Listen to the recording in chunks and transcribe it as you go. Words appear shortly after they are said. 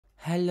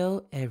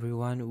Hello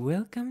everyone,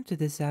 welcome to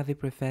the Savvy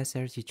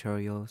Professor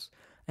tutorials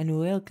and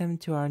welcome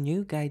to our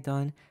new guide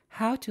on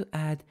how to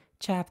add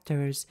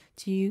chapters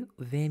to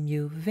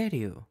Vimeo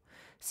video.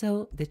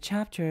 So the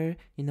chapter,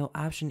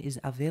 option is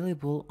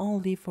available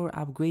only for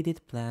upgraded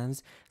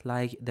plans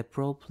like the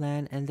Pro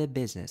plan and the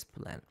Business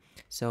plan.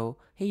 So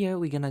here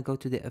we're gonna go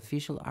to the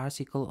official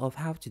article of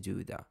how to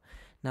do that.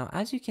 Now,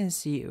 as you can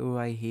see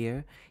right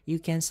here, you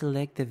can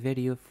select the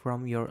video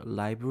from your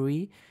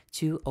library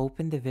to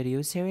open the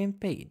video sharing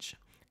page.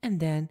 And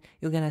then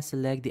you're gonna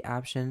select the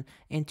option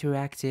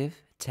interactive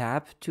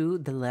tab to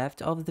the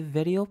left of the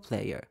video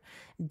player.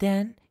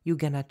 Then you're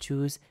gonna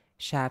choose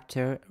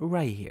chapter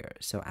right here.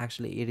 So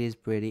actually it is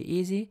pretty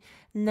easy.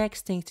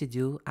 Next thing to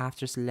do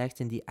after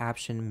selecting the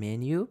option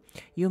menu,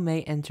 you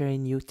may enter a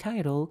new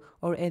title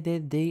or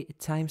edit the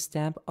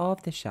timestamp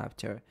of the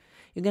chapter.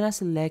 You're gonna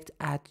select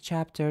add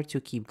chapter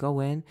to keep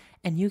going,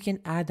 and you can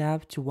add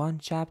up to one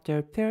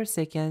chapter per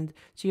second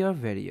to your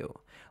video.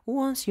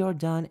 Once you're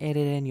done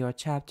editing your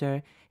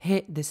chapter,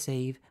 hit the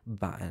save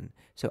button.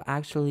 So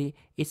actually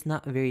it's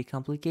not very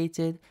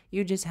complicated.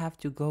 You just have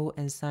to go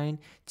and sign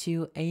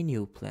to a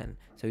new plan.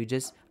 So you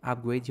just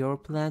upgrade your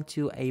plan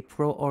to a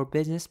pro or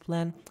business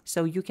plan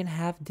so you can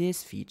have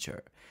this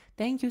feature.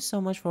 Thank you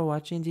so much for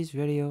watching this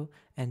video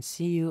and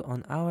see you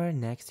on our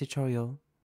next tutorial.